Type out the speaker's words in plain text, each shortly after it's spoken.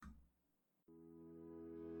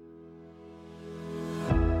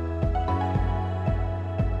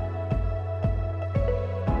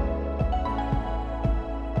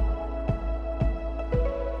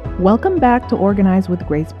Welcome back to Organize with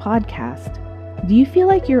Grace podcast. Do you feel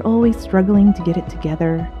like you're always struggling to get it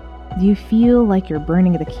together? Do you feel like you're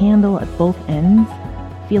burning the candle at both ends?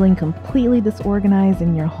 Feeling completely disorganized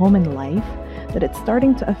in your home and life, that it's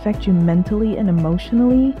starting to affect you mentally and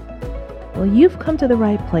emotionally? Well, you've come to the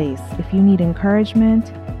right place if you need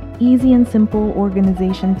encouragement, easy and simple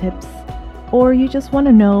organization tips, or you just want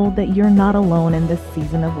to know that you're not alone in this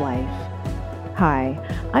season of life.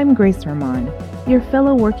 Hi, I'm Grace Ramon, your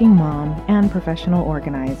fellow working mom and professional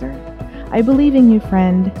organizer. I believe in you,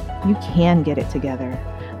 friend. You can get it together.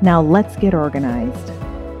 Now let's get organized.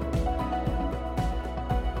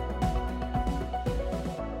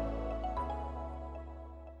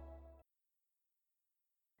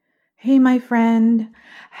 Hey, my friend.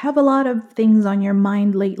 Have a lot of things on your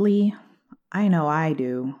mind lately? I know I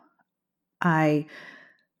do.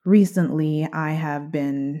 Recently I have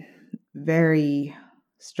been very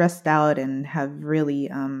stressed out and have really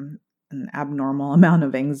an abnormal amount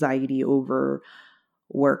of anxiety over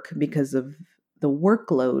work because of the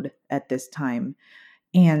workload at this time.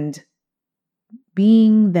 And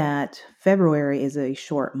being that February is a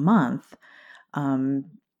short month,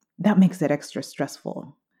 that makes it extra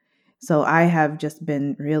stressful. So I have just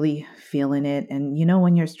been really feeling it. And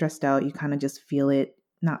when you're stressed out, you kind of just feel it,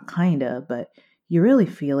 not kind of, but you really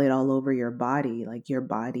feel it all over your body. Like your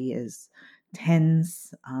body is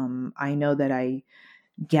tense. I know that I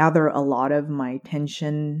gather a lot of my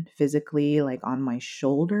tension physically, like on my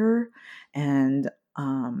shoulder. And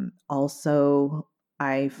also,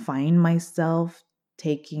 I find myself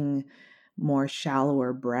taking more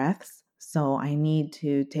shallower breaths. So I need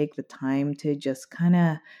to take the time to just kind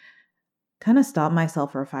of stop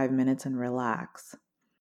myself for 5 minutes and relax.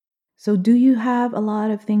 So, do you have a lot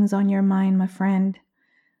of things on your mind, my friend?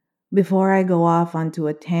 Before I go off onto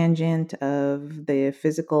a tangent of the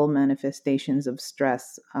physical manifestations of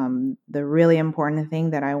stress, the really important thing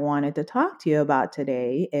that I wanted to talk to you about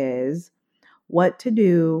today is what to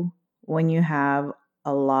do when you have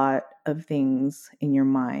a lot of things in your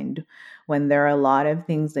mind, when there are a lot of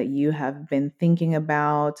things that you have been thinking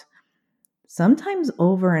about, sometimes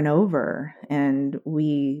over and over, and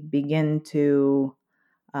we begin to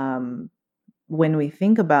when we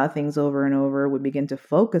think about things over and over, we begin to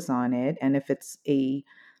focus on it. And if it's a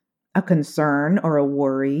concern or a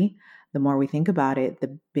worry, the more we think about it,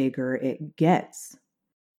 the bigger it gets.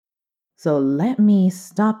 So let me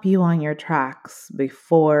stop you on your tracks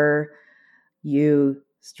before you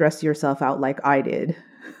stress yourself out like I did.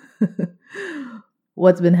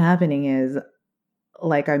 What's been happening is,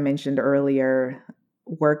 like I mentioned earlier,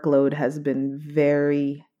 workload has been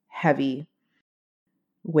very heavy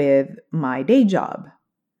with my day job.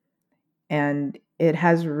 And it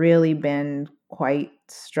has really been quite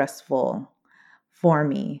stressful for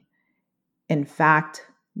me. In fact,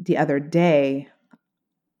 the other day,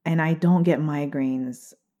 and I don't get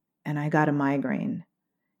migraines, and I got a migraine.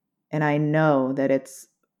 And I know that it's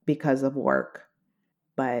because of work,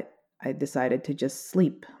 but I decided to just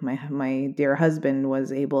sleep. My dear husband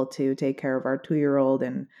was able to take care of our 2-year-old,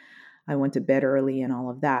 and I went to bed early and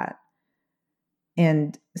all of that.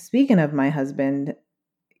 And speaking of my husband,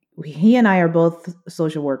 he and I are both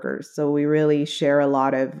social workers, so we really share a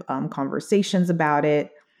lot of conversations about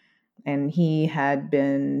it. And he had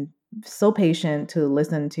been so patient to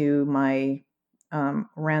listen to my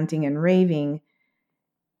ranting and raving.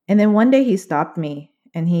 And then one day he stopped me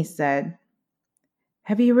and he said,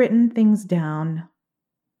 "Have you written things down?"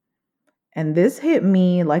 And this hit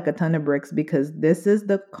me like a ton of bricks because this is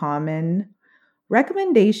the common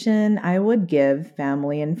recommendation I would give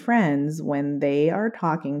family and friends when they are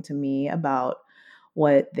talking to me about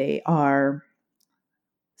what they are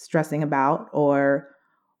stressing about or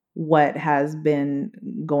what has been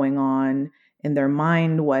going on in their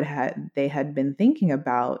mind, they had been thinking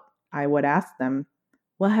about. I would ask them,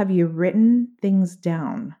 "Well, have you written things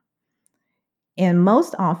down?" And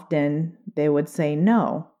most often they would say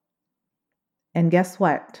no. And guess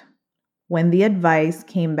what? When the advice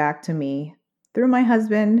came back to me through my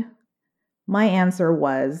husband, my answer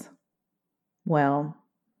was, well,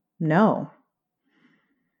 no.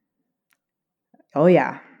 Oh,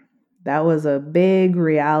 yeah, that was a big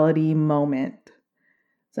reality moment.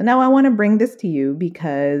 So now I want to bring this to you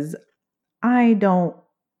because I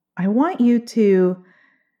want you to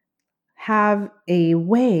have a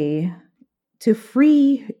way to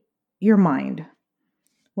free your mind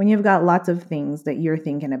when you've got lots of things that you're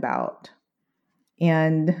thinking about.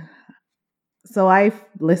 And so I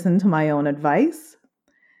listened to my own advice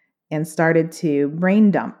and started to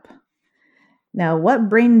brain dump. Now, what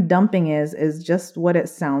brain dumping is just what it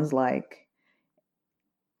sounds like.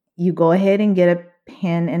 You go ahead and get a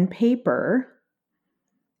pen and paper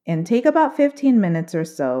and take about 15 minutes or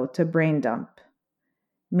so to brain dump,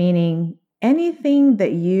 meaning anything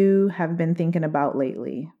that you have been thinking about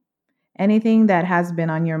lately, anything that has been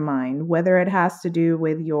on your mind, whether it has to do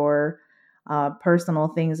with your personal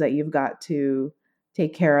things that you've got to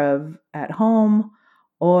take care of at home,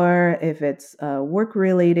 or if it's work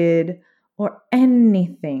related or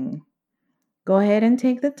anything, go ahead and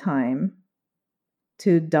take the time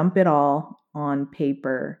to dump it all on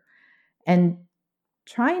paper and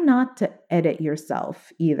try not to edit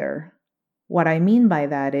yourself either. What I mean by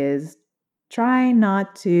that is try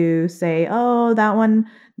not to say, "Oh, that one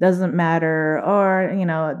doesn't matter," or,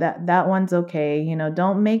 that one's okay.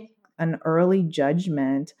 Don't make an early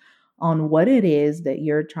judgment on what it is that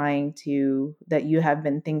that you have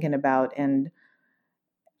been thinking about and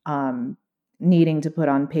um, needing to put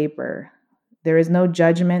on paper. There is no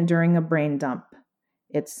judgment during a brain dump.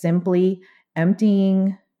 It's simply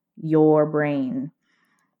emptying your brain,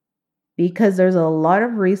 because there's a lot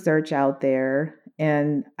of research out there,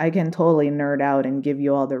 and I can totally nerd out and give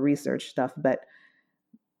you all the research stuff, but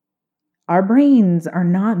our brains are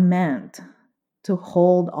not meant to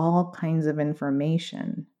hold all kinds of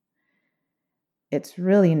information. It's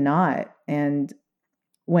really not. And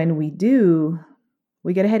when we do,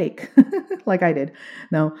 we get a headache, like I did.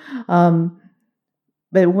 No.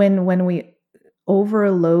 But when we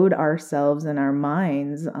overload ourselves and our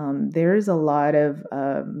minds, there's a lot of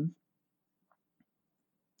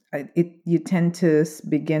you tend to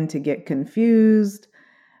begin to get confused.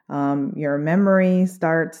 Your memory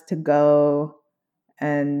starts to go,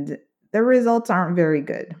 and the results aren't very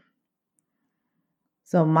good.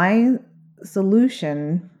 So my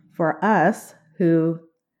solution for us who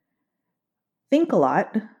think a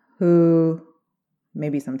lot, who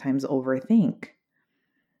maybe sometimes overthink,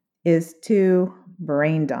 is to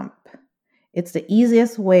brain dump. It's the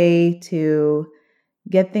easiest way to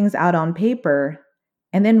get things out on paper.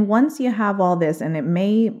 And then once you have all this,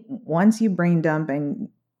 and once you brain dump and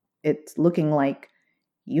it's looking like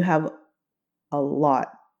you have a lot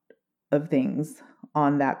of things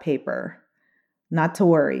on that paper, not to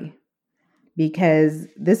worry, because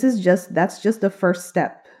that's just the first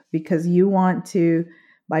step, because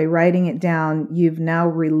by writing it down, you've now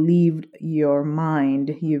relieved your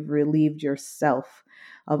mind, you've relieved yourself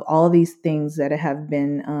of all these things that have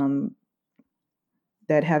been on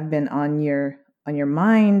your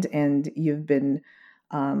mind, and you've been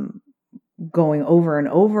going over and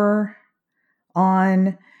over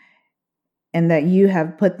on, and that you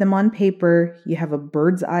have put them on paper. You have a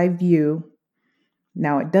bird's eye view.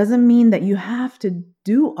 Now, it doesn't mean that you have to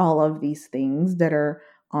do all of these things that are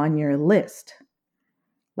on your list.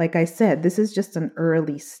 Like I said, this is just an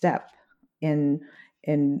early step in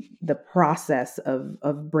the process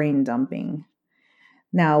of brain dumping.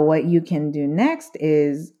 Now, what you can do next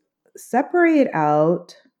is separate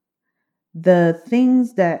out the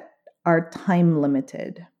things that are time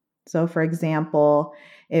limited. So, for example,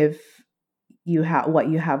 if what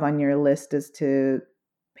you have on your list is to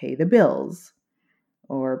pay the bills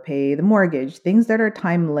or pay the mortgage, things that are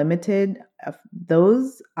time limited,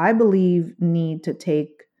 those I believe need to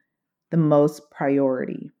take the most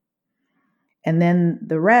priority. And then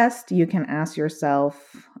the rest, you can ask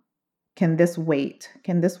yourself, can this wait?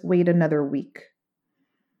 Can this wait another week?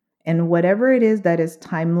 And whatever it is that is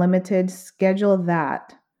time limited, schedule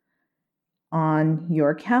that on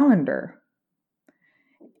your calendar.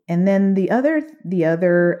 And then the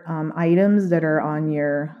other items that are on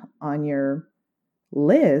your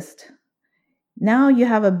list, now you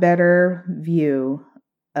have a better view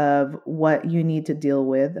of what you need to deal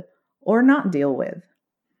with or not deal with.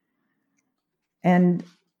 And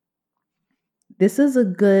this is a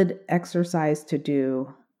good exercise to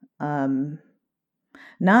do.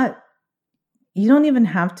 You don't even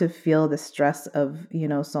have to feel the stress of,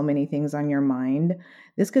 so many things on your mind.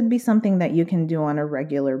 This could be something that you can do on a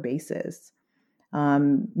regular basis,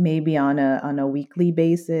 maybe on a weekly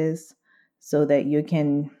basis, so that you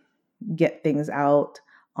can get things out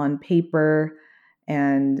on paper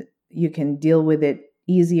and you can deal with it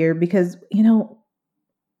easier. Because,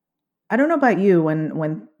 I don't know about you,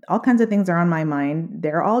 when all kinds of things are on my mind,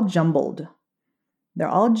 they're all jumbled. They're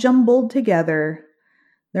all jumbled together.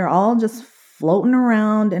 They're all just floating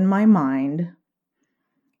around in my mind,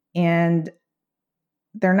 and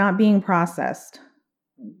they're not being processed.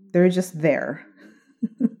 They're just there.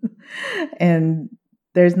 And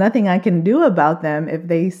there's nothing I can do about them if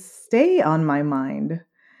they stay on my mind.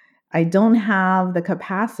 I don't have the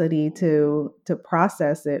capacity to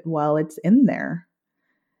process it while it's in there.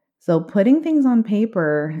 So putting things on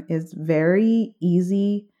paper is very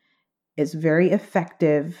easy. It's very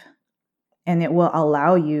effective, and it will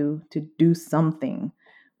allow you to do something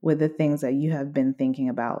with the things that you have been thinking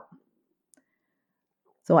about.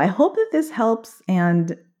 So I hope that this helps,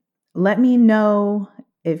 and let me know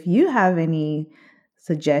if you have any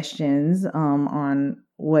suggestions on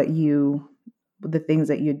the things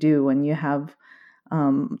that you do when you have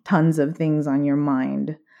tons of things on your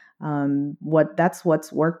mind. That's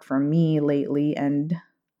what's worked for me lately, and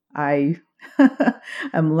I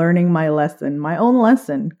am learning my own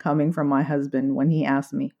lesson coming from my husband when he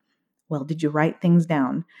asked me, "Well, did you write things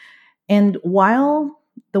down?" And while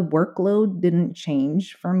the workload didn't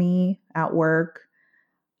change for me at work,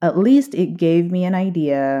 at least it gave me an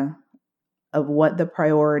idea of what the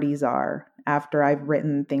priorities are after I've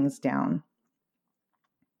written things down.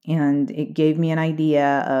 And it gave me an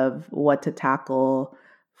idea of what to tackle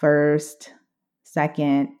first,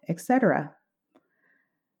 second, etc.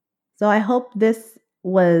 So I hope this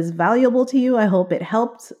was valuable to you. I hope it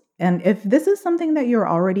helped. And if this is something that you're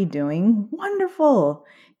already doing, wonderful.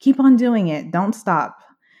 Keep on doing it. Don't stop.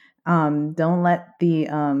 Don't let the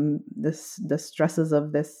stresses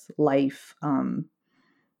of this life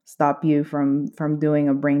stop you from doing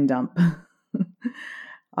a brain dump.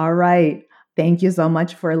 All right. Thank you so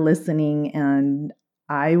much for listening, and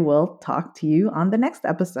I will talk to you on the next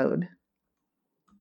episode.